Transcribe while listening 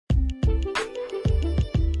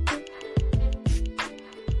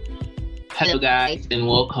Hello, guys, and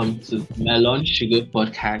welcome to Melon Sugar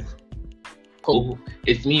Podcast.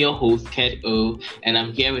 It's me, your host, Kerd, and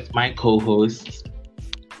I'm here with my co-host,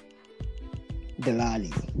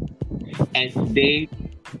 Delali. And today,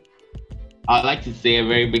 I'd like to say a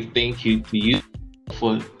very big thank you to you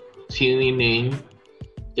for tuning in,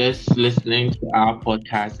 just listening to our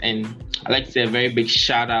podcast. And I'd like to say a very big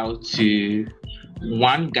shout out to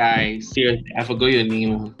one guy. Seriously, I forgot your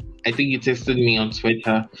name. I think you texted me on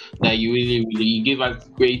Twitter that you give us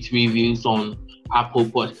great reviews on Apple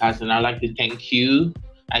Podcasts, and I'd like to thank you.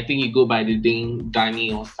 I think you go by the name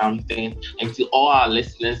Danny or something. And to all our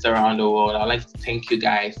listeners around the world, I'd like to thank you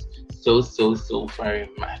guys so very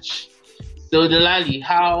much. So Delali,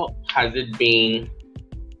 how has it been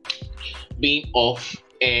being off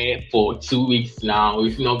air for 2 weeks now?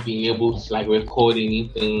 We've not been able to record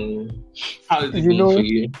anything. How has it been for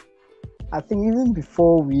you? I think even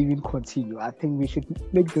before we even continue, I think we should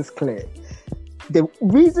make this clear. The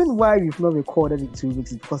reason why we've not recorded in 2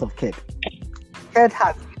 weeks is because of Kerd. Kerd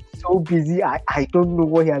has been so busy, I don't know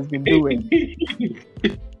what he has been doing.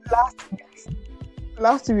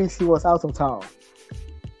 Last 2 weeks he was out of town.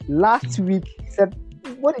 Last week he said,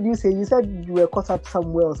 what did you say? You said you were caught up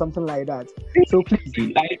somewhere or something like that. So please.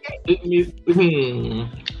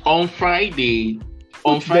 On Friday I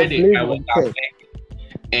was at work.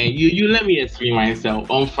 And you let me explain myself.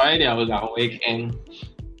 On Friday, I was at work and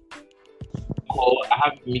I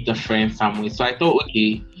have to meet a friend somewhere. So I thought,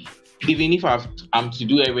 okay, even if I'm to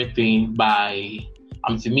do everything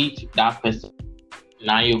I'm to meet that person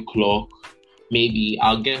 9 o'clock, maybe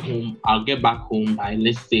I'll get back home by,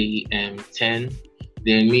 let's say, 10.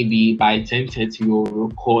 Then maybe by 10:30 we'll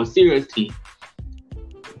record. Seriously,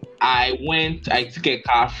 I took a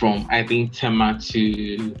car from, I think, Tema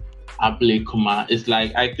to Ablekuma. It's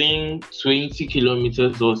I think 20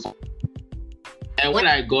 kilometers or so. And when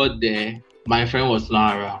I got there, my friend was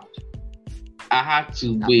not around. I had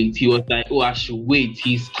to wait. He was like, I should wait.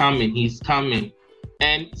 He's coming.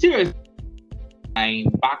 And seriously, my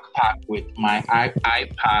backpack with my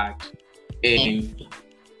iPad and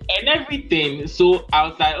everything. So I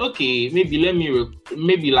was like, okay, maybe let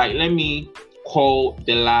me call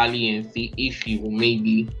Delali and see if he will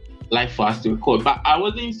maybe for us to record. But I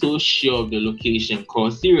wasn't so sure of the location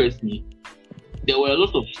because seriously, there were a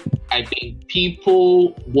lot of, I think,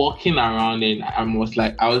 people walking around, and I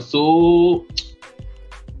was so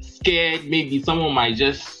scared maybe someone might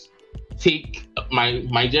just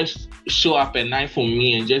might just show up at night for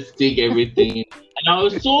me and just take everything. And I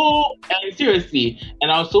was so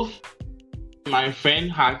my friend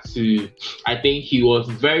had to, I think he was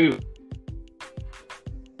very.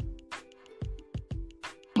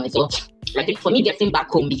 So I think for me, getting back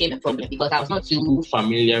home became a problem because I was not too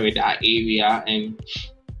familiar with that area. And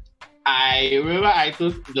I remember I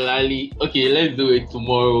told Delali, okay, let's do it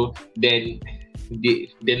tomorrow. Then the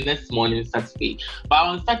next morning, Saturday. But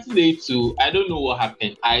on Saturday too, I don't know what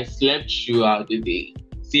happened. I slept throughout the day.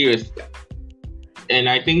 Seriously. And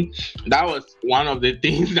I think that was one of the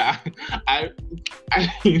things that I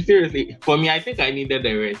seriously, for me, I think I needed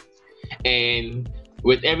the rest. And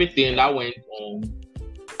with everything that went on,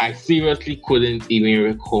 I seriously couldn't even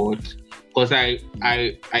record because I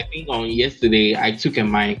think on yesterday I took a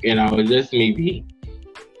mic and I was just maybe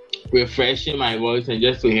refreshing my voice and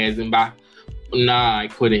just rehearsing back. Nah, I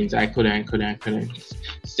couldn't.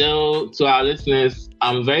 So to our listeners,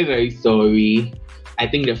 I'm very, very sorry. I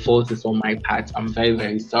think the fault is on my part. I'm very,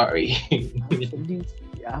 very sorry.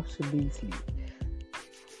 Absolutely.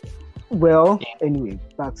 Well, anyway,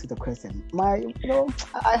 back to the question.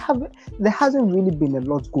 There hasn't really been a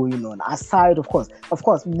lot going on aside, of course,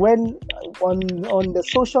 when on the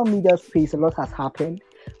social media space, a lot has happened,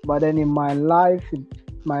 but then in my life in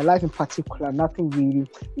particular, nothing really,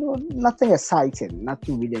 nothing exciting,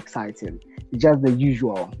 nothing really exciting. Just the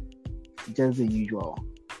usual.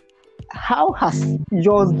 How has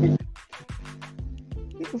yours been?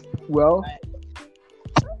 Well,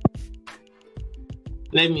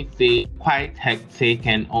 let me say, quite hectic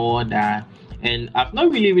and all that. And I've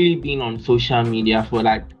not really been on social media for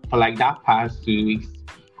that past 2 weeks.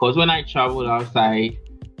 Because when I travel outside,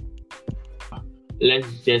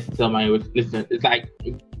 let's just tell my listeners, it's like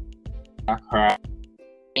Accra.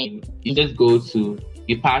 And you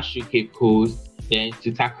pass through Cape Coast, then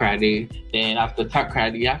to Takrady. Then after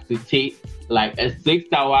Takrady, you have to take a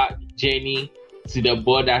 6-hour journey to the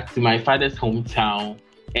border to my father's hometown.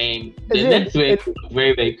 And the network was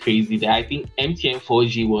very, very crazy there. I think MTN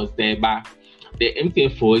 4G was there, but the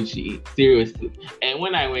MTN 4G, seriously. And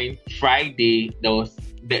when I went Friday, there was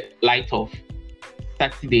the light off.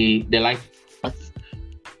 Saturday, the light was.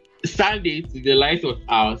 Sunday to the light was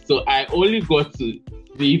out, so I only got to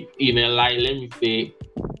sleep in a light. Let me say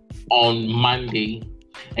on Monday,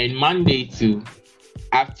 and Monday too.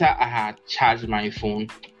 After I had charged my phone,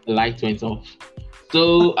 the light went off.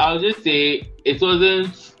 So I'll just say it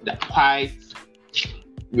wasn't quite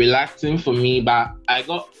relaxing for me, but I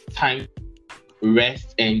got time to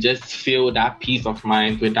rest and just feel that peace of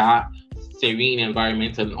mind with that serene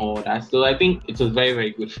environment and all that. So I think it was very,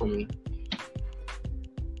 very good for me.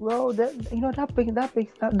 Well, that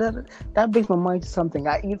brings my mind to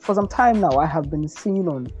something. For some time now, I have been seeing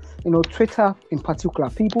on Twitter in particular,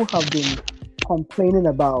 people have been complaining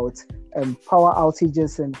about power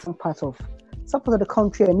outages in some parts of the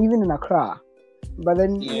country and even in Accra. But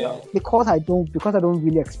then because I don't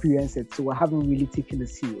really experience it, so I haven't really taken it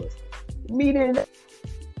serious. Meaning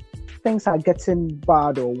things are getting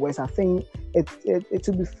bad or worse. I think it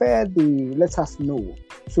to be fair, they let us know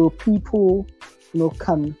so people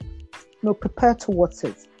can prepare towards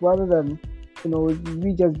it rather than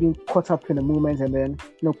we just being caught up in the moment and then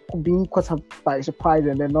being caught up by surprise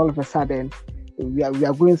and then all of a sudden we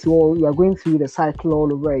are going through the cycle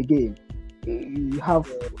all over again. You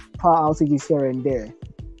have power outages here and there.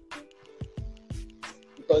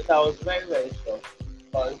 Because I was very, very shocked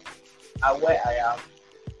because where I am,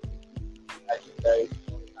 I think there is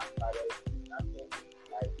nothing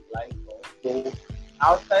like so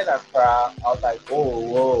outside Accra, I was like,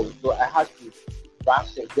 whoa. So I had to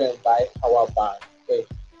rush and go and buy power bank. So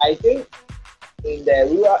I think in the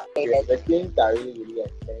rural areas, the things are really, really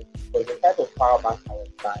expensive. Because the type of power bank I was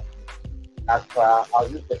buying, Accra, I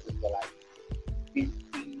was just getting for like 50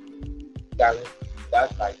 gallons.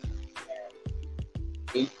 That's like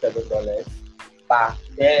 $8-7. But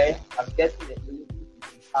there, I'm getting it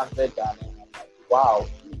 100 gallons. I'm like, wow,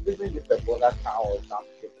 this isn't just a bonus town or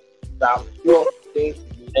something. So I'm sure things to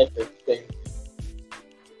be less expensive.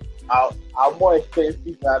 Are more expensive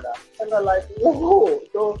than that. And I'm like, whoa.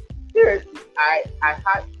 So seriously, I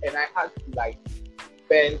had to like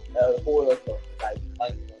spend a whole lot of like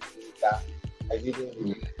money on things that I didn't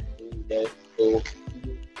really do there. So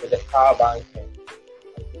with the power bank and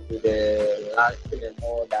with the launching and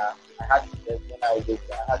all that, I had to just when I was there,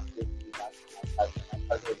 I had to just do that. My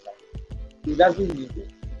cousin was like, he doesn't need it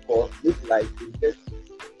because this like it's just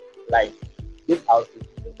like this house is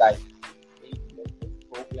just like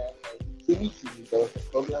problem. Initially, there was a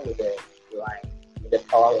problem with the line, with the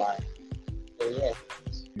power line. So yeah.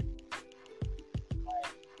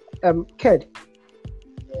 Kerd.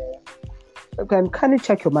 Yeah. Can you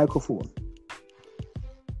check your microphone?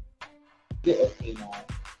 Is it okay now?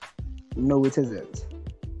 No, it isn't.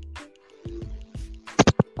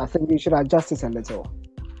 I think you should adjust it a little.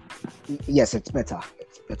 Yes, it's better.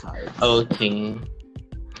 It's better. Okay.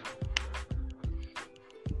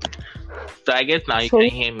 So I guess now you can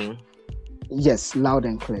hear me. Yes, loud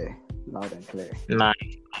and clear. Nice.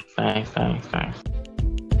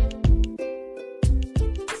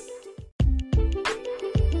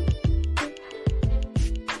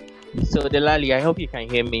 So Delali, I hope you can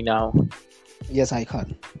hear me now. Yes, I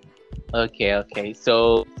can. Okay.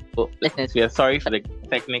 So listeners, we are sorry for the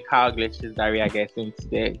technical glitches that we are getting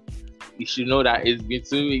today. You should know that it's been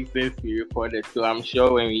 2 weeks since we recorded, so I'm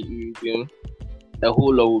sure when we resume, the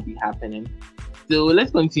whole lot will be happening. So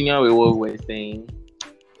let's continue with what we're saying.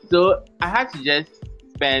 So I had to just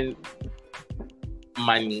spend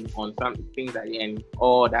money on some things at the end,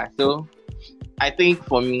 all that. So I think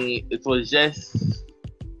for me, it was just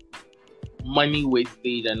money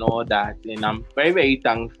wasted and all that. And I'm very, very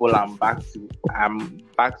thankful I'm back to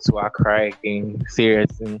Accra again.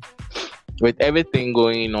 Seriously, with everything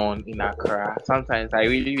going on in Accra, sometimes I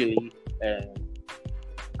really,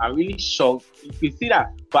 I'm really shocked. You can see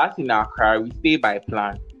that for us in Accra, we stay by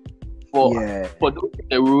plan. For those in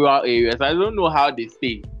the rural areas, I don't know how they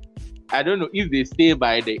stay. I don't know if they stay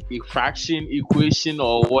by the fraction equation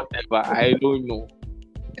or whatever. I don't know.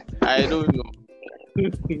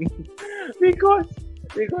 because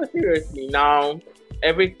seriously now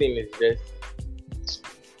everything is just.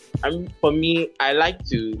 For me, I like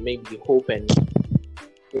to maybe hope and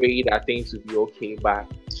pray that things will be okay, but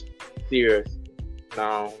seriously.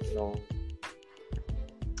 No.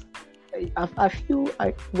 I feel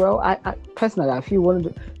personally I feel one of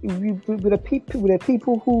the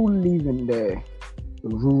people who live in the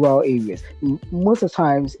rural areas. Most of the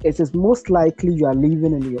times, it is most likely you are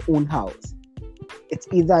living in your own house. It's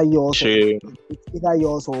either yours,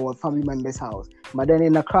 or a family member's house. But then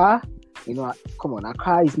in Accra,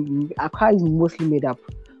 Accra is mostly made up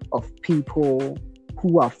of people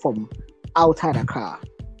who are from outside Accra.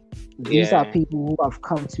 These are people who have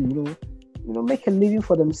come to, make a living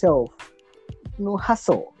for themselves,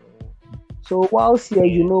 hustle. So whilst here,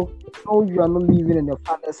 you are not living in your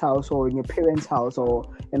father's house or in your parents' house, or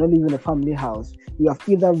you're not living in a family house. You have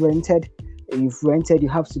either rented, you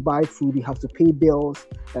have to buy food, you have to pay bills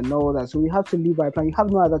and all that. So you have to live by plan. You have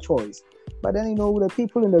no other choice. But then, the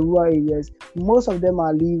people in the rural areas, most of them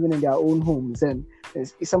are living in their own homes, and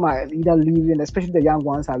some are either living, especially the young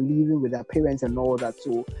ones, are living with their parents and all that.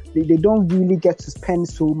 So they don't really get to spend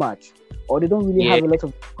so much, or they don't really have a lot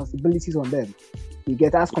of responsibilities on them. You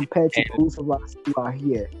get, as compared to those of us who are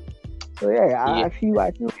here. So I feel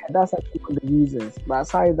that's actually one of the reasons. But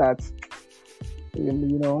aside that,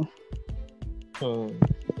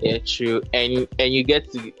 Yeah, true. And you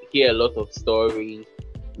get to hear a lot of stories.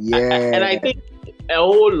 Yeah. And I think a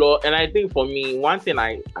whole lot. And I think for me, one thing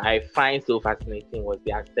I find so fascinating was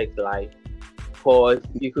their sex life. Because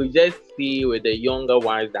you could just see with the younger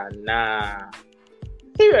ones that,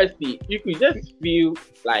 seriously, you could just feel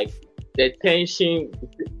like the tension,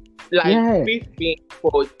 like 15,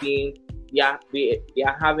 14, they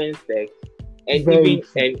are having sex. And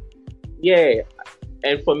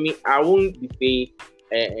and for me, I won't say,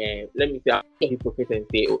 let me say, I'll be hypocrite and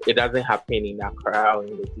say it doesn't happen in Accra or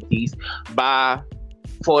in the cities. But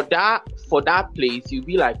for that place, you'll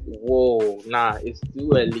be like, whoa, it's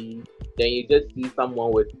too early. Then you just see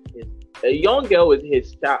someone with a young girl with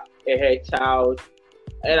her child,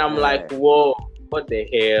 and I'm like, whoa, what the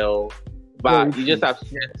hell? But you just have to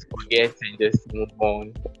just forget and just move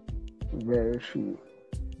on. Very true.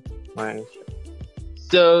 Right.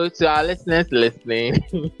 So, to our listeners listening,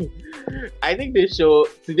 I think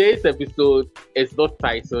today's episode is not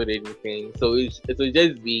titled anything. So it will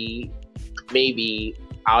just be, maybe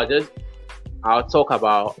I'll talk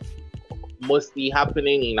about mostly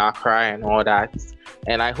happening in Accra and all that.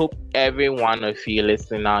 And I hope every one of you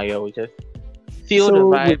listening now, you will just feel the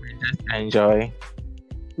vibe and just enjoy.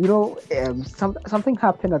 Something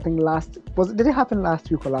happened, I think did it happen last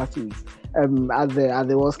week or last week? At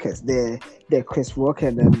the Oscars, the Chris Rock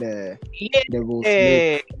and then the Will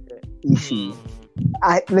Smith issue.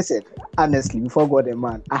 Listen, honestly, before God and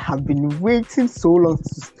man, I have been waiting so long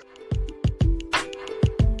to.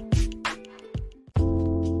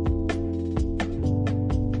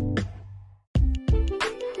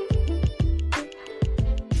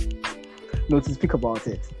 To speak about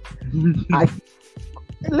it.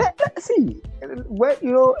 Let's see.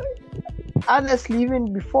 Well, honestly,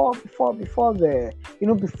 even before the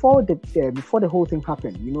whole thing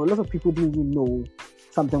happened, a lot of people didn't even know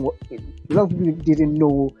something. A lot of people didn't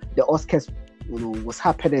know the Oscars, was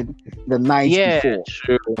happening the night before. Yeah,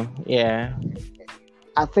 true. Yeah.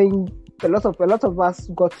 I think a lot of us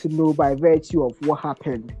got to know by virtue of what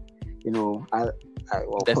happened.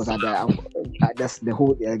 That's the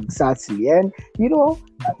whole exactly. And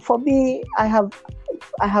for me, I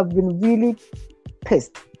have been really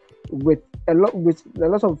pissed with a lot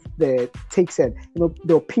of the takes and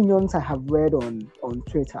the opinions I have read on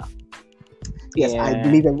Twitter. Yes, I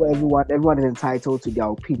believe everyone is entitled to their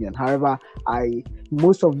opinion. However,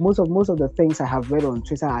 most of the things I have read on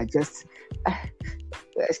Twitter are just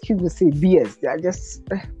excuse me, say BS. They are just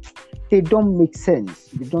they don't make sense.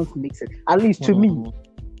 They don't make sense, at least to me.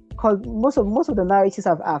 Because most of the narratives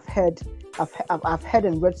I've heard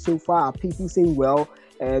and read so far are people saying, well,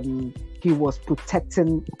 he was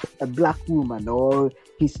protecting a black woman, or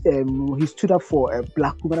he stood up for a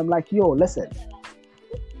black woman. I'm like, yo, listen,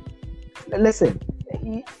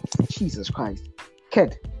 Jesus Christ,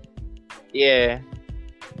 Kerd. Yeah.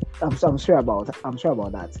 I'm sure about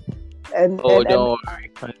that. And don't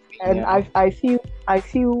worry. And I feel.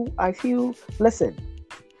 Listen,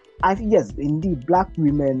 yes, indeed, black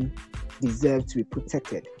women deserve to be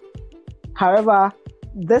protected. However,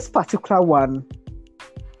 this particular one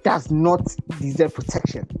does not deserve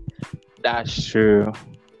protection. That's true.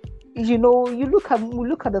 You look at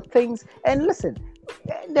the things, and listen.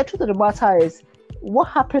 The truth of the matter is, what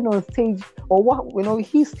happened on stage, or what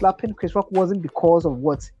he slapping Chris Rock wasn't because of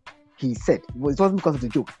what he said. It wasn't because of the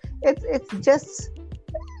joke. It's just.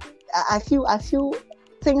 I feel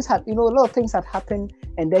things had, a lot of things had happened,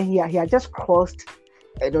 and then he had just crossed,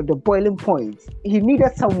 the boiling point. He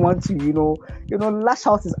needed someone to, lash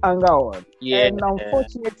out his anger on. Yeah. And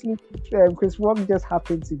unfortunately, Chris Rock just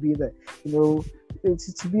happened to be the,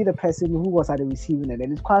 to be the person who was at the receiving end,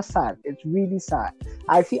 and it's quite sad. It's really sad.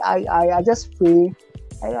 I just pray.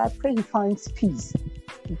 I pray he finds peace.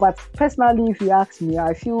 But personally, if you ask me,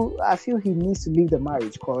 I feel he needs to leave the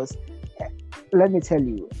marriage, because let me tell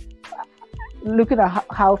you, looking at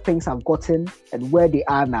how things have gotten and where they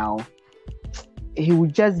are now, he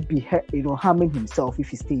would just be, harming himself if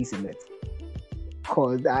he stays in it.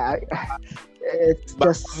 Because it's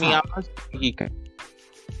just. Me, he can.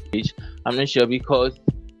 I'm not sure because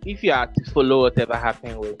if you are to follow whatever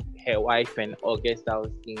happened with her wife and August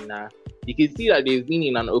Alsina, you can see that they've been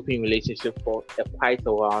in an open relationship for quite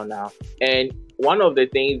a while now. And one of the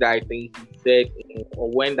things that I think he said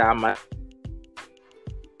when that man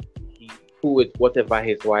he's cool with whatever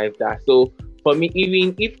his wife does. So for me,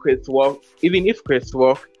 even if Chris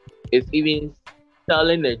Rock is even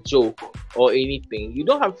telling a joke or anything, you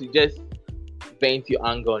don't have to just vent your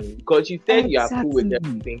anger on it because you said you are cool with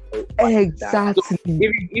everything. Exactly. So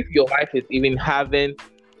even if your wife is even having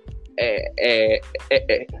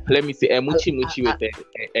let me say a muchi with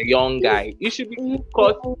a young guy, you should be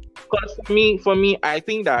because for me I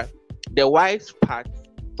think that the wife's part,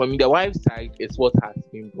 for me the wife's side is what has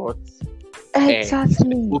been brought.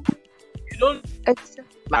 Exactly. You don't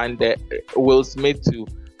and Will Smith too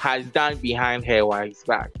has done behind her wife's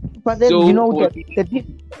back. But then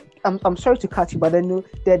I'm sorry to cut you, but then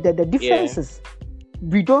the difference is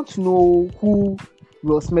we don't know who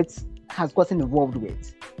Will Smith has gotten involved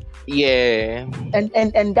with. Yeah.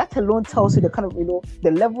 And that alone tells you the kind of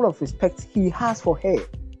the level of respect he has for her.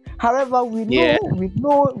 However, we know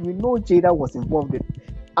Jada was involved with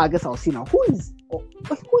August Alsina, who is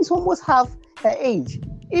almost half her age.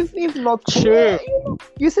 If not sure.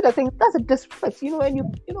 You see the thing, that's a disrespect,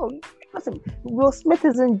 and listen, Will Smith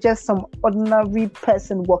isn't just some ordinary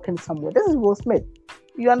person walking somewhere. This is Will Smith.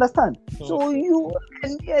 You understand? Mm-hmm. So you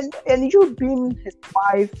and you being his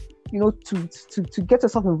wife, to get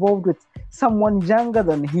yourself involved with someone younger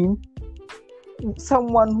than him,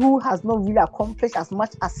 someone who has not really accomplished as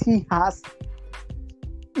much as he has.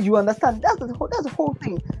 You understand? That's the whole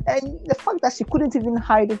thing. And the fact that she couldn't even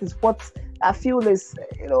hide it is what I feel is,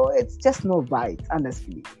 it's just not right,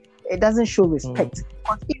 honestly. It doesn't show respect.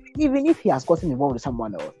 But even if he has gotten involved with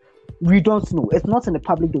someone else, we don't know. It's not in the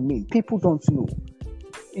public domain. People don't know.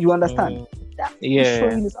 You understand? That's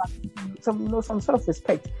showing some sort of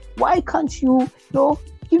respect. Why can't you,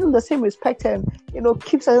 give him the same respect and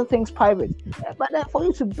keep certain things private? But then for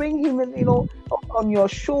you to bring him in, on your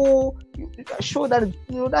show, a show that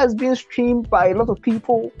that is being streamed by a lot of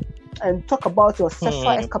people, and talk about your sexual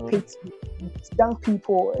escapades with young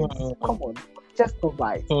people, come on, just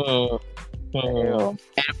provide.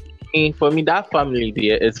 And for me, that family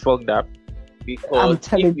there is fucked up because I'm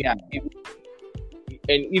telling you.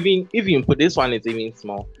 And even if you put this one, is even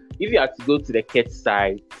small. If you had to go to the kid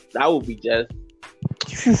side, that would be just.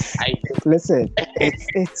 Listen,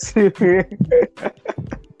 it's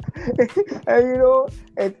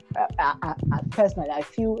personally, I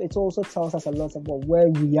feel it also tells us a lot about where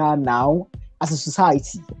we are now as a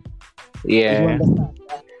society. Yeah. You understand?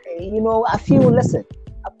 I feel. Listen,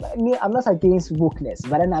 I'm not against wokeness,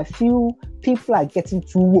 but then I feel people are getting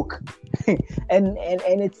too woke, and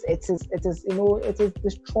it is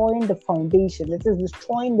destroying the foundation. It is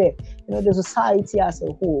destroying the society as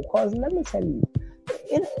a whole. Because let me tell you,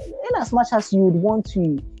 in as much as you would want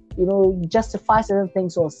to justify certain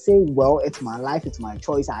things or say, well, it's my life, it's my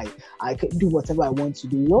choice, I can do whatever I want to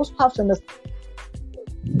do, you also have to understand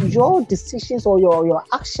your decisions or your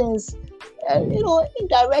actions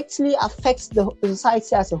indirectly affects the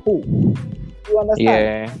society as a whole. You understand?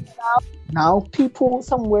 Yeah. Now people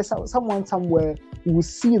someone somewhere will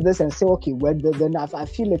see this and say, okay, well then I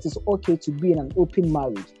feel it is okay to be in an open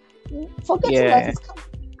marriage. Forgetting that it's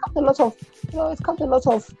come to a lot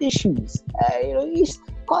of issues.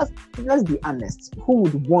 Because let's be honest, who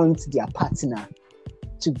would want their partner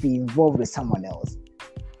to be involved with someone else?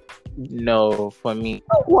 No, for me.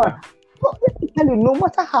 No one. Well, let me tell you, no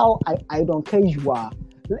matter how I don't care you are,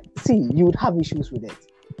 see, you would have issues with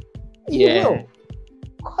it. You will.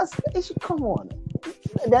 Because come on.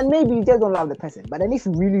 Then maybe you just don't love the person. But then if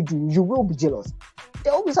you really do, you will be jealous.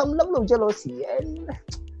 There will be some level of jealousy. And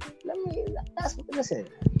listen.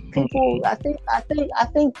 People, I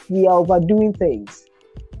think we are overdoing things.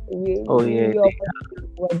 We are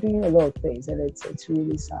doing a lot of things, and it's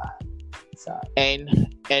really sad.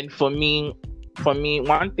 And for me,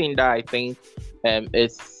 one thing that I think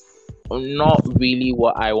is not really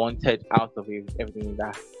what I wanted out of everything,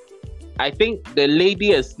 that I think the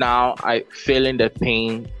lady is now feeling the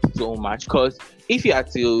pain so much, because if you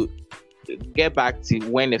had to get back to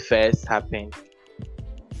when it first happened,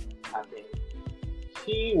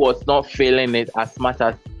 she was not feeling it as much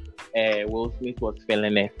as Will Smith was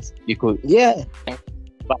feeling it.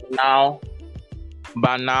 But now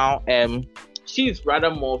she's rather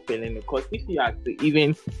more feeling it, because if you had to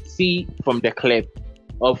even see from the clip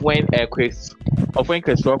of when Chris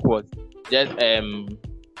Rock was just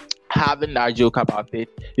having that joke about it,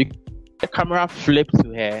 the camera flipped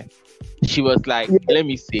to her. She was like, let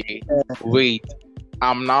me see, wait,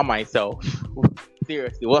 I'm now myself.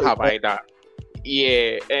 Seriously, what have I done?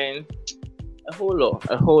 Yeah, and a whole lot.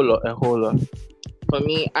 For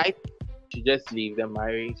me, I should just leave the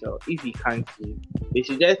marriage, or if he can't leave, they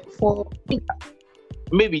should just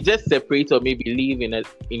maybe just separate, or maybe live in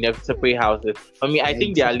a separate houses. For me, I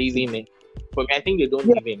think they are living in. For me, I think they don't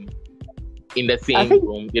live in the same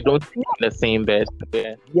room. They don't sleep in the same bed.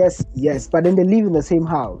 Yeah. Yes, but then they live in the same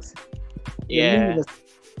house. Yeah.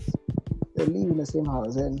 They live in the same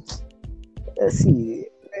house, and let's see.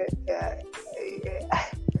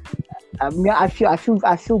 I mean, I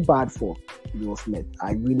feel bad for Will Smith.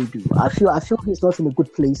 I really do. I feel he's not in a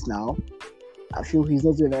good place now. I feel he's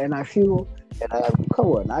not doing it, and come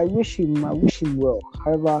on. I wish him well.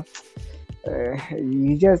 However,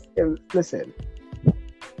 you just listen.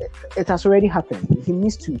 It has already happened. He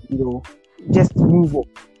needs to, just move on.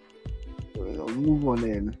 Move on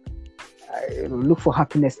and look for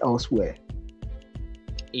happiness elsewhere.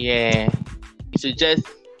 Yeah, you should just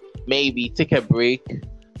maybe take a break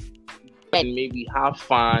and maybe have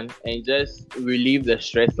fun and just relieve the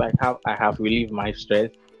stress, like how I have relieved my stress,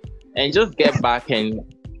 and just get back and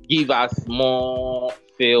give us more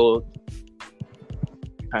feel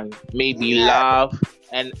and maybe laugh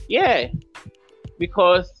and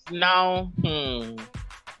because now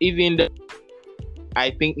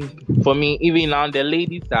I think for me, even now the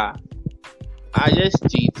ladies are just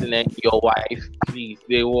cheating at your wife, please,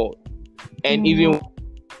 they won't. And even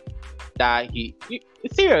that he's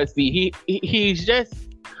just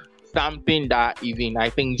something that even I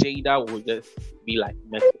think Jada will just be like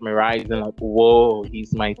mesmerizing, like, whoa,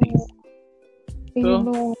 he's my piece.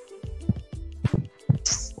 So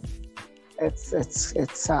it's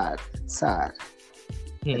sad. It's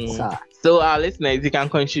sad. So our listeners, you can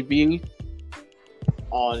contribute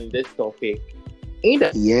on this topic in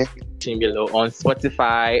the section below on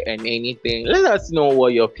Spotify and anything. Let us know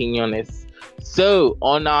what your opinion is. So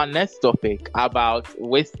on our next topic about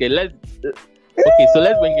whiskey, let's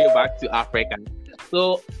bring it back to Africa.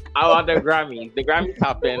 So the Grammys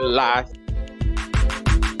happened last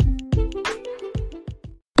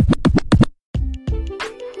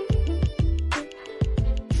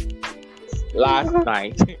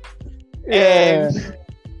night. And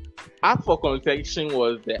Up for Contention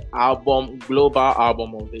was the global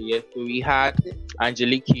album of the year. So we had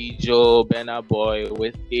Angelique Kidjo, Burna Boy,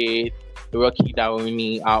 Wizkid, Rocky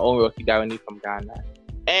Dawuni, our own Rocky Dawuni from Ghana.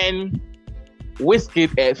 And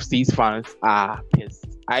Wizkid FC's fans are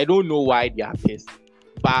pissed. I don't know why they are pissed,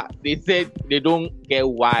 but they said they don't get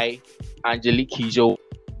why Angelique Kidjo.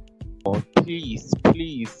 Please,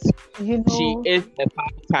 she is a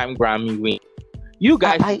part-time Grammy winner. You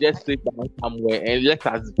guys should just sit down somewhere and let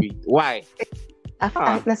us breathe. Why? I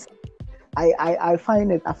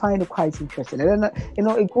find it quite interesting. And then,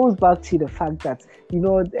 it goes back to the fact that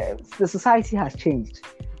the society has changed.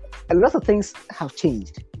 A lot of things have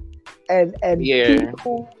changed, and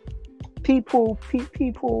people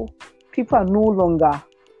are no longer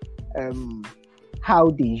how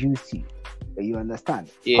they used to. You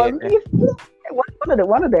understand? Yeah.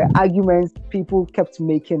 One of the arguments people kept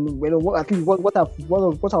making, at least what I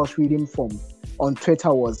was reading from on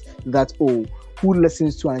Twitter was that, who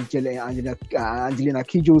listens to Angelina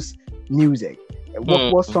Kidjo's music?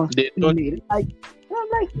 What songs do you need? Like,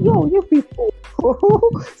 yo, you people.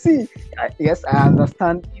 See, yes, I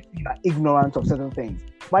understand if you are ignorant of certain things,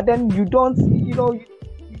 but then you don't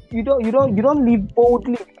live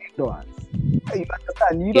boldly in ignorance. You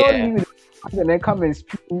understand? You don't live in and then come and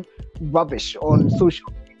spew rubbish on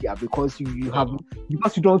social media because you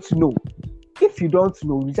don't know. If you don't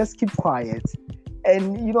know, you just keep quiet,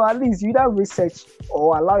 and at least you either research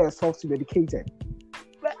or allow yourself to be educated.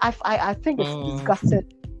 But I think it's disgusting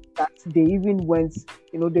that they even went,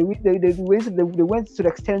 they went to the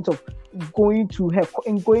extent of going to her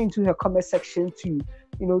comment section to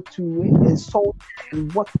insult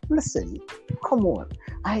and what. Listen, come on.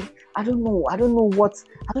 I don't know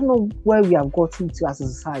where we have gotten to as a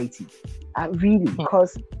society. Really,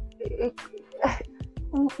 because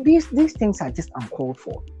these things are just uncalled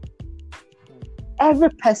for.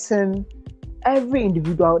 Every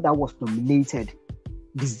individual that was nominated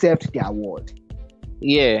deserved the award.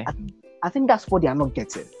 Yeah. I think that's what they are not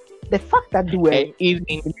getting. The fact that they were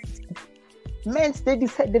meant they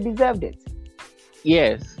deserved it.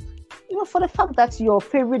 Yes. For the fact that your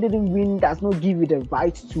favorite didn't win does not give you the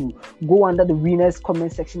right to go under the winner's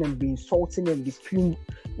comment section and be insulting and be spewing,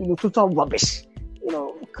 total rubbish.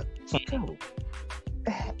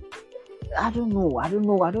 I don't know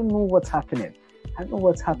what's happening. But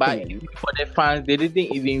for the fans, they didn't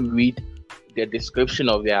even read the description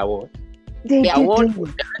of the award. The award,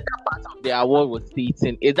 the part of the award was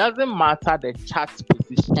sitting. It doesn't matter the chart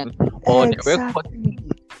position or the record.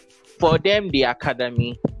 For them, the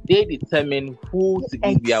academy, they determine who to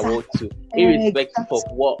give the award to, irrespective of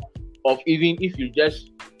what, even if you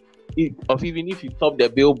top the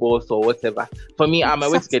billboards or whatever. For me, I'm a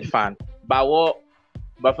Wizkid fan, but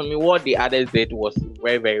for me, what the others did was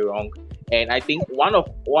very, very wrong. And I think one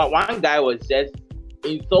guy was just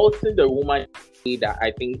insulting the woman that I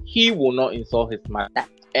think he will not insult his mother,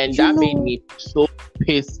 and that made me so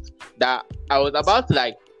pissed that I was about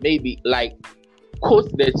to maybe quote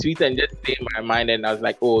the tweet and just say my mind, and I was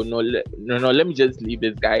like, oh no, let me just leave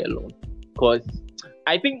this guy alone, because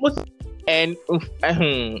I think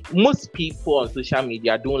most people on social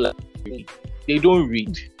media don't read. They don't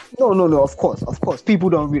read. No. Of course, people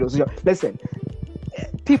don't read on social. Listen,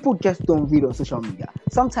 people just don't read on social media.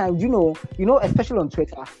 Sometimes, especially on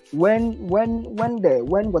Twitter, when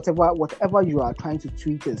whatever you are trying to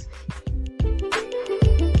tweet is.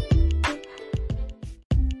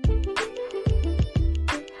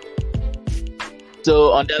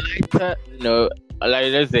 So on the lighter note,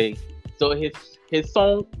 let's say, so his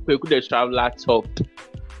song "Kweku the Traveler" topped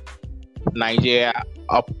Nigeria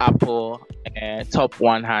up Apple top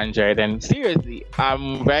 100, and seriously,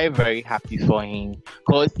 I'm very, very happy for him,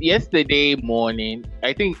 because yesterday morning,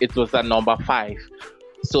 I think it was at number 5.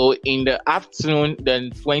 So in the afternoon,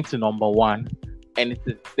 then it went to number 1, and it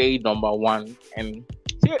stayed number 1, and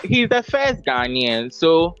he's the first Ghanaian.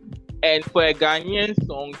 So, and for a Ghanaian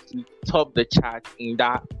song to top the chart in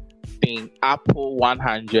that thing, Apple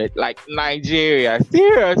 100, like Nigeria,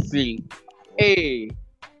 seriously, hey.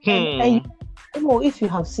 And if you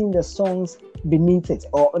have seen the songs beneath it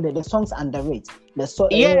or the songs under it,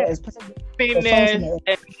 especially the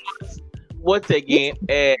songs what again?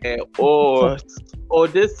 Or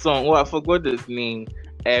this song, I forgot this name.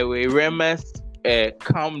 We Remus,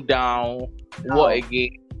 Calm Down. What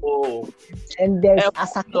again? Oh, and there's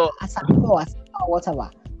Asake, whatever.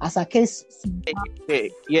 Asake.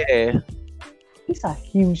 Yeah. These are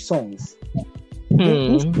huge songs.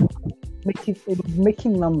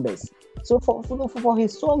 Making numbers. So for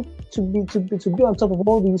his song to be on top of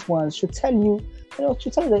all these ones should tell you,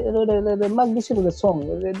 the magnitude of the song,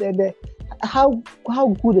 the how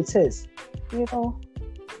good it is.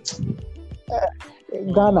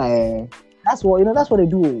 Ghana, that's what they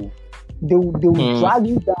do. They will drag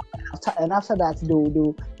you down, and after that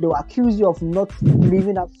they'll accuse you of not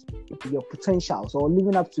living up to your potentials or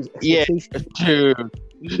living up to expectations.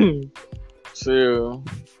 Yeah, true.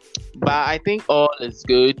 But I think all is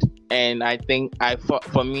good, and I think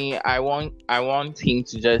for me, I want him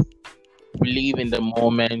to just live in the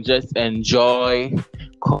moment, just enjoy.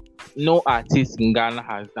 No artist in Ghana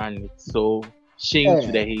has done it, so shame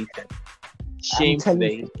to the haters. Shame to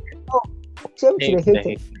the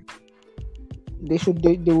haters. They should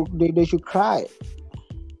cry.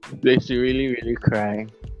 They should really, really cry.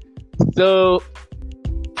 So.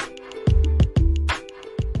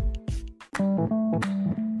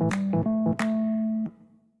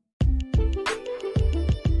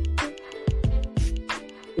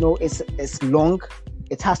 It's long.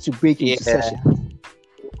 It has to break into sessions.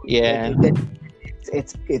 Yeah.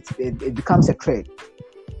 It becomes a trend.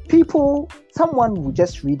 Someone will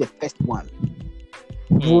just read the first one.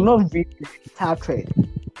 Will not read the entire thread,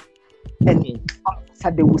 and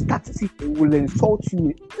they will start to see. They will insult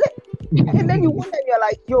you, and then you wonder. You're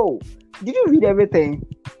like, "Yo, did you read everything?"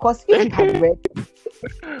 Because if you had read,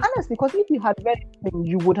 honestly, everything,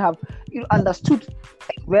 you would have understood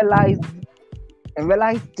and realized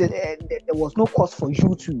that there was no cause for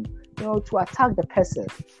you to attack the person.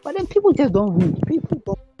 But then people just don't read. People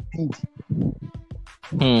don't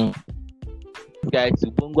read. Guys,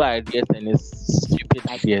 Bungo ideas and his stupid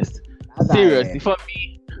ideas. Seriously, for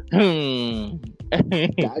me.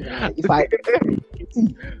 If I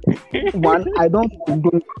see one, I don't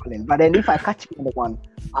condone violence, but then if I catch him on the one,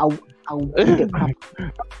 I'll beat the crap.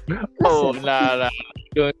 Oh, nah.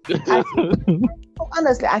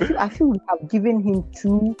 Honestly, I feel we've given him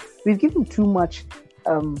too much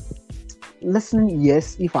listening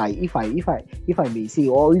ears, if I may say,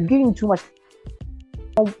 or we've given him too much.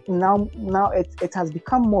 Now it has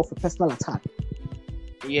become more of a personal attack.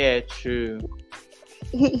 Yeah, true.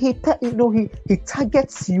 He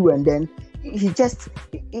targets you, and then it's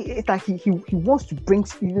like he wants to bring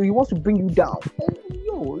you down. And,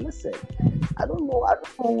 listen, I don't know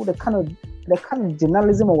the kind of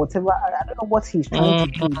journalism or whatever. I don't know what he's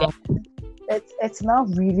trying to do. It's now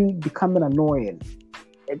really becoming annoying.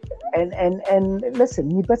 And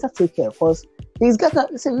listen, you better take care, because he's got a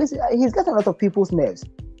lot of people's nerves.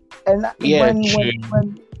 And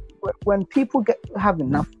when people have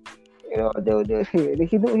enough, I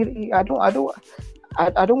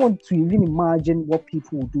don't want to even imagine what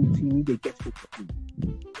people will do to you if they get hooked up.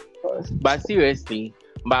 But seriously,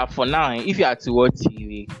 but for now, if you are to watch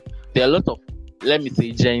TV, there are a lot of, let me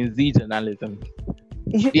say, Gen Z journalism.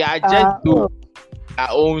 They are just doing their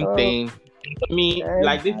own thing. For me,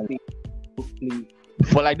 like this thing,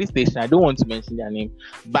 for like this station, I don't want to mention their name,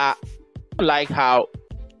 but I don't like how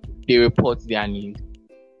they report their news.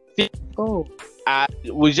 I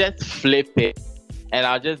will just flip it, and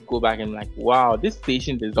I'll just go back and like, wow, this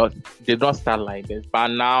station did not start like this. But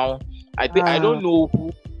now, I think I don't know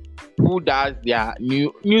who does their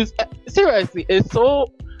news. Seriously, it's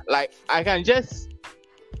so like I can just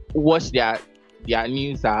watch their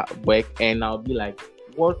news at work, and I'll be like,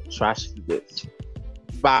 what trash is this?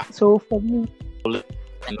 But so for me,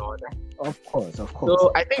 and all that. Of course.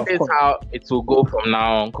 So I think that's how it will go from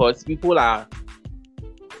now on, because people are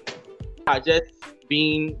just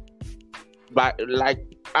being, but like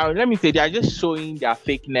let me say, they are just showing their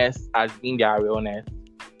fakeness as being their realness.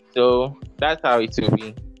 So that's how it will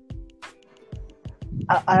be.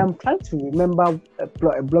 I am trying to remember a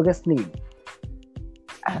blogger's name.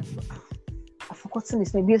 I've forgotten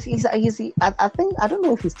his name. I think I don't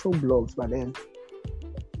know if he still blogs, but then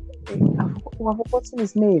I've forgotten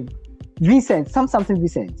his name. Vincent, something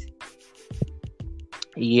Vincent.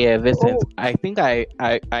 Yeah, Vincent. I think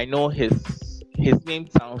I know his name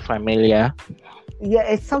sounds familiar. Yeah,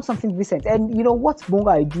 it's something Vincent. And you know what Bongo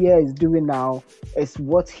Idea is doing now is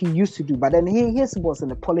what he used to do, but then his was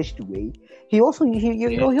in a polished way. He also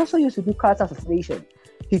he also used to do character assassination.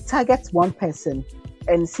 He targets one person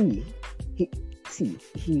and he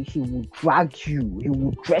will drag you, he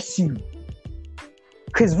will dress you.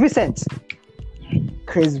 Chris Vincent.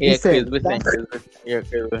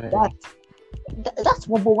 That's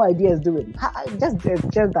what Bongo Idea is doing. Just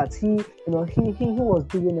that he was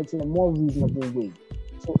doing it in a more reasonable way.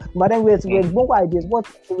 So, but then with Bongo Ideas, what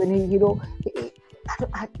when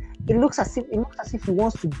it looks as if he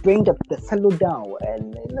wants to bring the fellow down,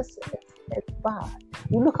 and it's bad.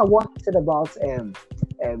 You look at what he said about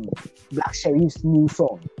Black Sherif's new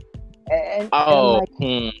song. And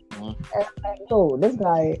this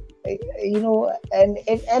guy,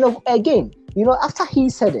 and again, after he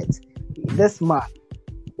said it, this man,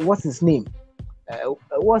 what's his name?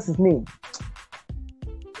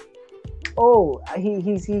 Oh,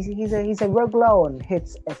 he's a regular on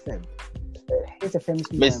Hits FM. Hits FM.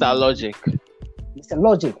 Mr. Logic. Mr.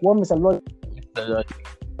 Logic. What Mr. Logic? Mr. Logic.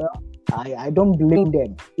 Well, I don't blame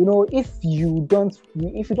them. If you don't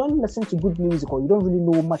listen to good music, or you don't really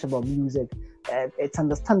know much about music, it's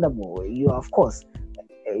understandable. Of course,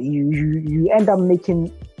 you end up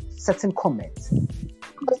making certain comments.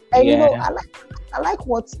 I like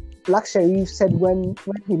what Black Sherif said when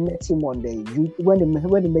he met him on the when he met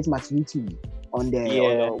him at UTV on the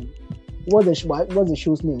what's the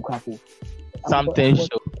show's name, Crackle? Something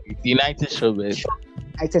show. United Showbiz.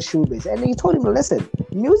 And he told him, listen,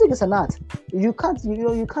 music is an art. You can't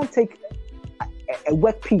take a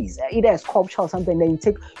work piece, either a sculpture or something, then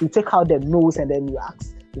you take out the nose and then you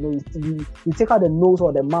ask, you take out the nose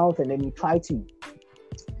or the mouth and then you try to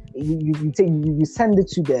you send it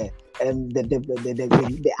to the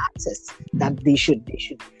artists that they should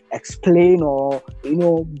explain or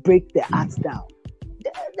break the art down.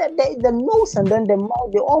 The nose and then the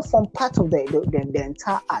mouth, they all form part of the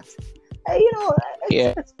entire art.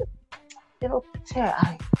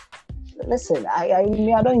 Listen,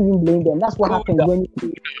 I don't even blame them. That's what happens when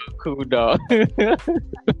you cool down. It's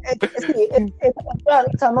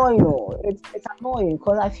annoying. It's annoying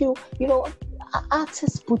because I feel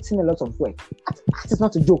artists put in a lot of work. Art is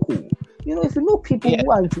not a joke. If you know people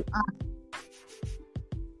who are into art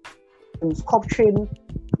and sculpturing,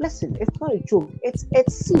 listen, it's not a joke.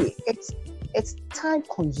 It's time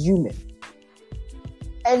consuming.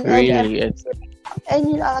 And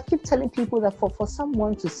I keep telling people that for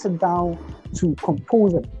someone to sit down to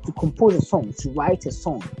compose a song, to write a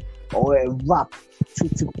song or a rap,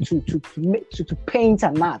 to paint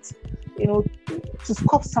an art, to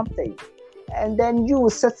sculpt something, and then you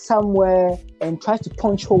will sit somewhere and try to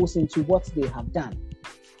punch holes into what they have done.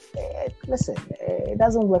 Listen, it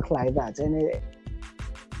doesn't work like that, and it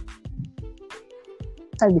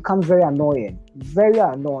becomes very annoying.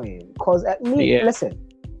 Because listen.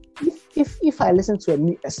 If I listen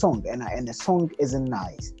to a song and the song isn't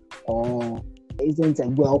nice or isn't a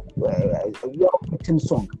well written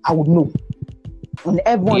song, I would know, and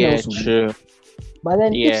everyone else would know. But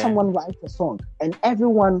then if someone writes a song and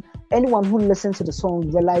anyone who listens to the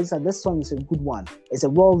song realizes that this song is a good one, it's a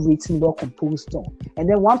well written, well composed song, and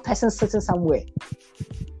then one person sitting somewhere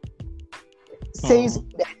says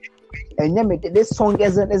and yeah, this song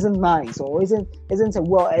isn't nice or isn't a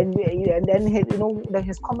well, and then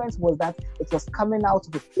his comments was that it was coming out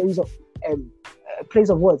of a place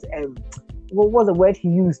of words. What was the word he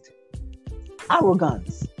used?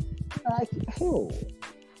 Arrogance. Like, hell,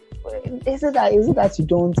 is it that you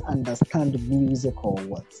don't understand music or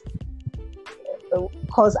what?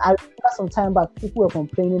 Because I remember some time back, people were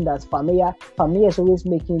complaining that Familia is always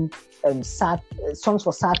making sad songs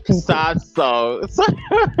for sad people. Sad songs.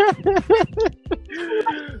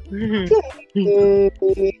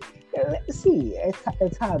 See,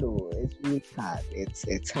 it's hard. It's really hard.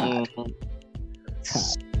 It's hard. Mhm. It's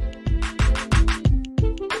hard.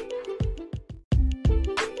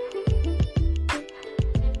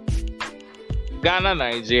 Ghana,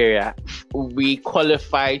 Nigeria, we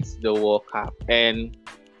qualified to the World Cup, and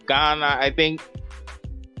Ghana, I think,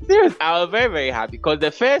 seriously, I was very, very happy because the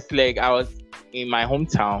first leg I was in my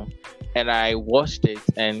hometown and I watched it,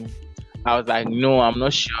 and I was like, no, I'm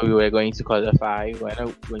not sure we were going to qualify. We're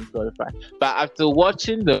not going to qualify. But after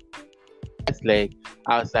watching the first leg,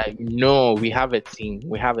 I was like, no, we have a team.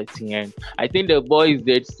 We have a team. And I think the boys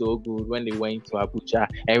did so good when they went to Abuja,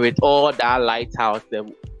 and with all that lighthouse,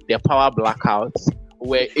 the power blackouts,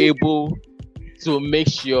 were able to make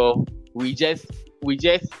sure we just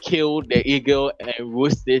kill the eagle and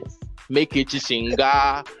roast it, make it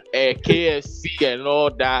chishinga, KFC and all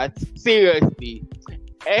that. Seriously.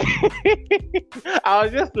 I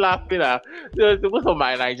was just laughing at most of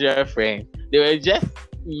my Nigerian friends. They were just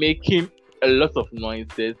making a lot of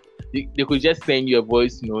noises. They could just send you a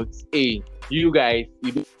voice note. Hey, you guys,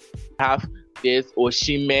 we do have this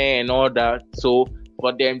Oshime and all that. So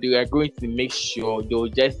for them, they were going to make sure they'll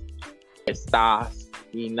just stars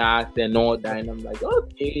in us and all that. And I'm like,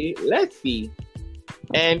 okay, let's see.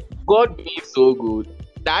 And God being so good.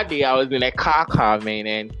 That day I was in a car, man,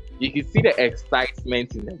 and you could see the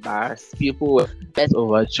excitement in the bars. People were just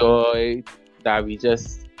overjoyed that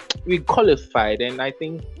we qualified. And I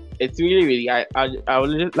think it's really, I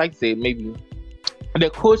would like to say maybe the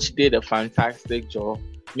coach did a fantastic job.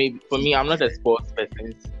 Maybe for me, I'm not a sports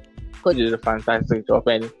person. Coach did a fantastic job,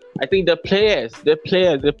 and I think the players did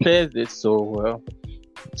so well.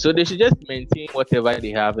 So they should just maintain whatever they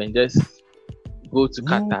have and just go to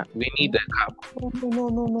Qatar. We need the cup.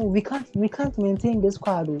 No. We can't maintain this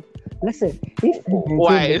squad. Listen, if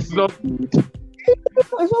why it's not good?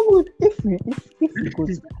 It's not good. If we go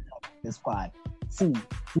to the squad, see,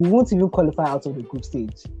 we won't even qualify out of the group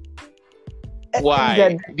stage.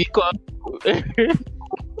 Why? Because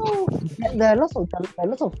there are lots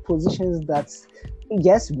of positions that,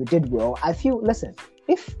 yes, we did well. I feel, listen,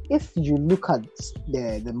 if you look at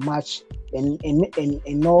the match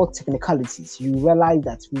in all technicalities, you realize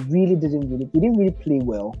that we didn't really play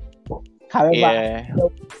well. However,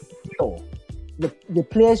 the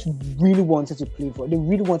players really wanted to play for. They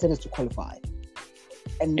really wanted us to qualify,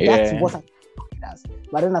 and that's what I us.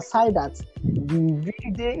 But then aside that, we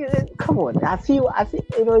really did. Come on, I feel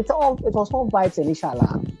it was all vibes and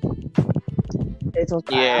inshallah. It was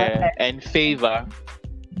and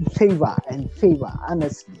favor,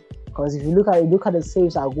 honestly. Because if you look at the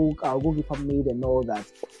saves our goalkeeper made and all that,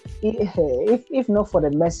 if not for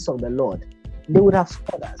the mercies of the Lord, they would have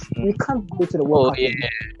scored us. We can't go to the World Cup.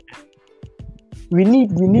 We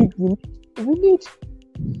need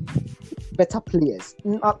better players.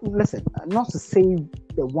 Listen, not to say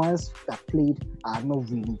the ones that played are not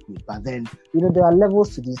really good, but then there are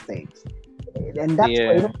levels to these things, and that's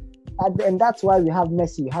why, and that's why we have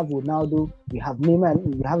Messi, we have Ronaldo, we have Neymar,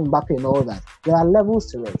 we have Mbappe, and all that. There are levels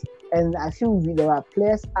to it, and I feel there are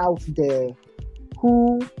players out there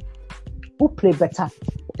who play better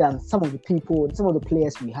than some of the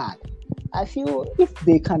players we had. I feel if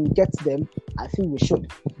they can get them, I feel we should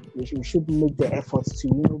make the efforts to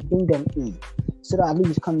bring them in, so that at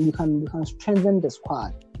least we can strengthen the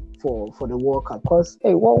squad for the World Cup. Because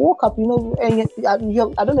World Cup, I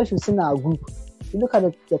don't know if you've seen our group. You look at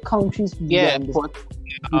the countries.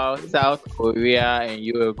 South Korea and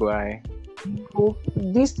Uruguay.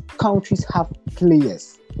 These countries have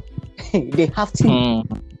players. They have teams.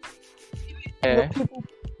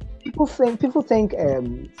 People think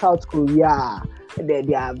South Korea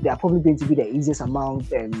they are probably going to be the easiest among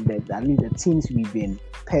the teams we've been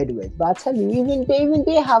paired with. But I tell you, even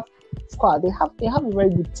they have squad. They have a very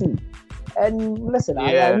good team. And listen,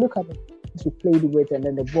 I look at the teams we played with, and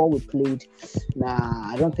then the ball we played.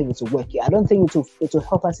 Nah, I don't think it will work. I don't think it will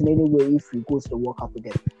help us in any way if we go to the World Cup with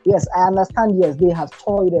them. Yes, I understand. Yes, they have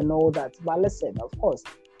toyed and all that. But listen, of course,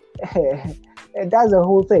 that's the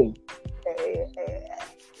whole thing.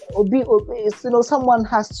 someone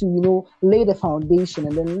has to lay the foundation,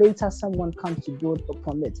 and then later someone comes to build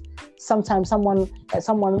upon it. Sometimes someone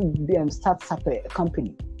starts up a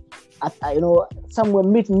company. Somewhere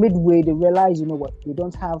midway they realize, they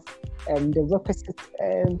don't have the requisite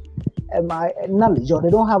knowledge, or they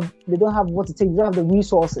don't have what it takes. They don't have the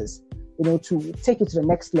resources, to take it to the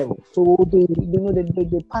next level. So they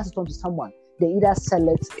pass it on to someone. They either sell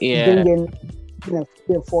it, bring in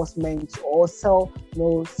reinforcements, or sell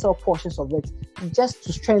portions of it just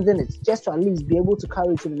to strengthen it, just to at least be able to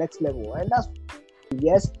carry it to the next level. And that's,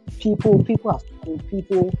 yes, people have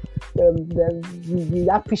people. We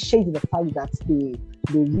appreciate the fact that they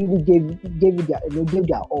really gave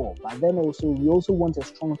their all. But then also we also want a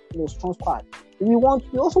strong squad. We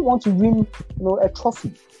also want to win a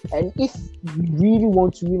trophy. And if we really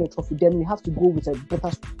want to win a trophy, then we have to go with a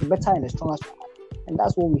better and a stronger squad. And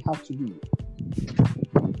that's what we have to do.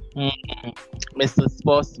 Mr.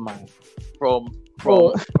 Sportsman, from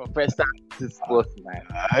professor to sportsman.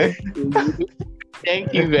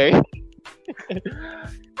 Thank you very much.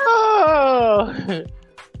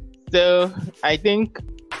 So I think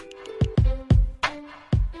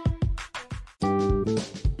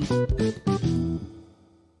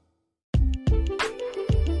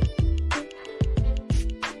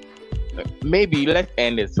maybe let's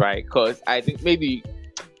end this, right? Because I think maybe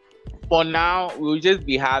for now we'll just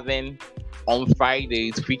be having on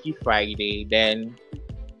Fridays, Freaky Friday, then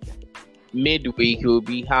midweek we'll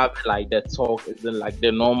be having like the talk, like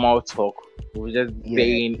the normal talk. We'll just be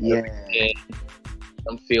saying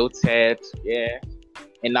Unfiltered,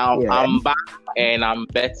 and now I'm back and I'm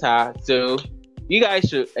better. So you guys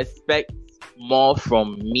should expect more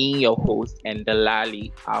from me, your host, and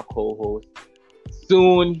Delali, our co-host.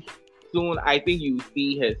 Soon, I think you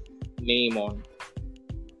see his name on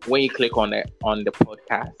when you click on the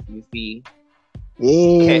podcast. You see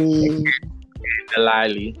Kerd and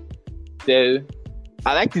Delali. So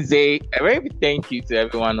I'd like to say a very big thank you to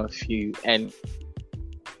every one of you, and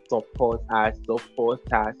support us.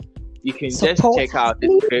 You can just check out the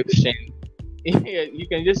description. You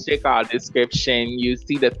can just check out the description. You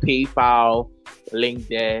see the PayPal link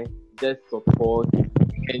there. Just support.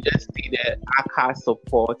 You can just see the ACA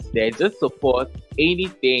support there. Just support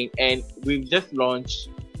anything. And we've just launched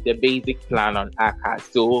the basic plan on ACA.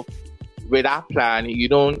 So with our plan, you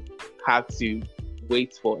don't have to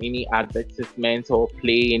wait for any advertisements or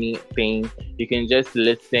play anything. You can just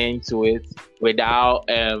listen to it without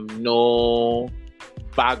no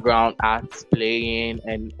background ads playing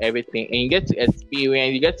and everything, and you get to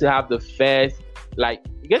experience, you get to have the first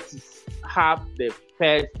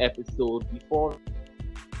episode before you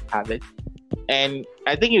have it. And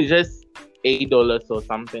I think it's just $8 or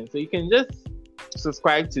something, so you can just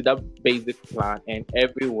subscribe to that basic plan, and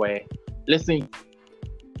everywhere listen.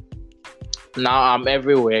 Now I'm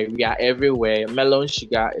everywhere. We are everywhere. Melon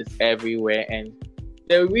Sugar is everywhere, and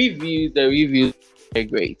the reviews are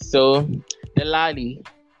great. So, Delali,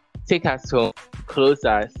 take us home. Close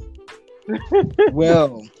us.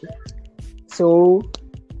 Well,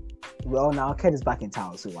 now Kerd is back in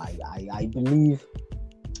town, so I believe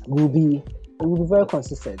we'll be very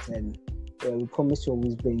consistent, and we promise to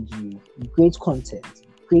always bring you great content.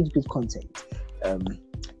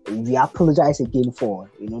 We apologize again for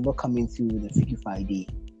not coming through the Freaky Friday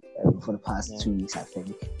for the past 2 weeks, I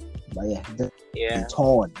think. But it's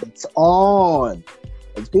on.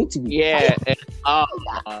 It's going to be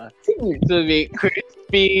to be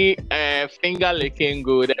crispy, finger licking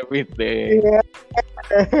good, everything.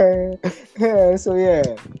 So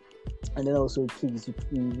and then also please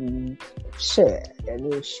share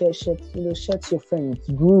to your friends,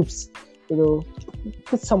 groups,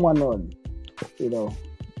 put someone on,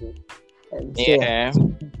 and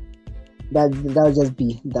that'll just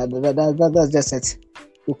be that's just it.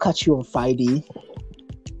 We'll catch you on Friday,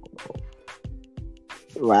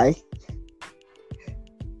 right?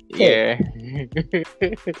 Yeah.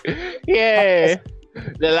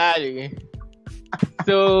 Delali.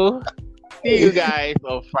 So see you guys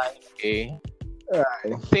on Friday.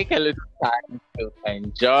 Right. Take a little time to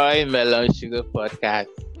enjoy Melon Sugar Podcast.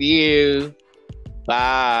 See you.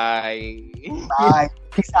 Bye.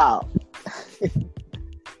 Peace out.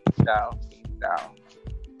 Ciao. Peace out.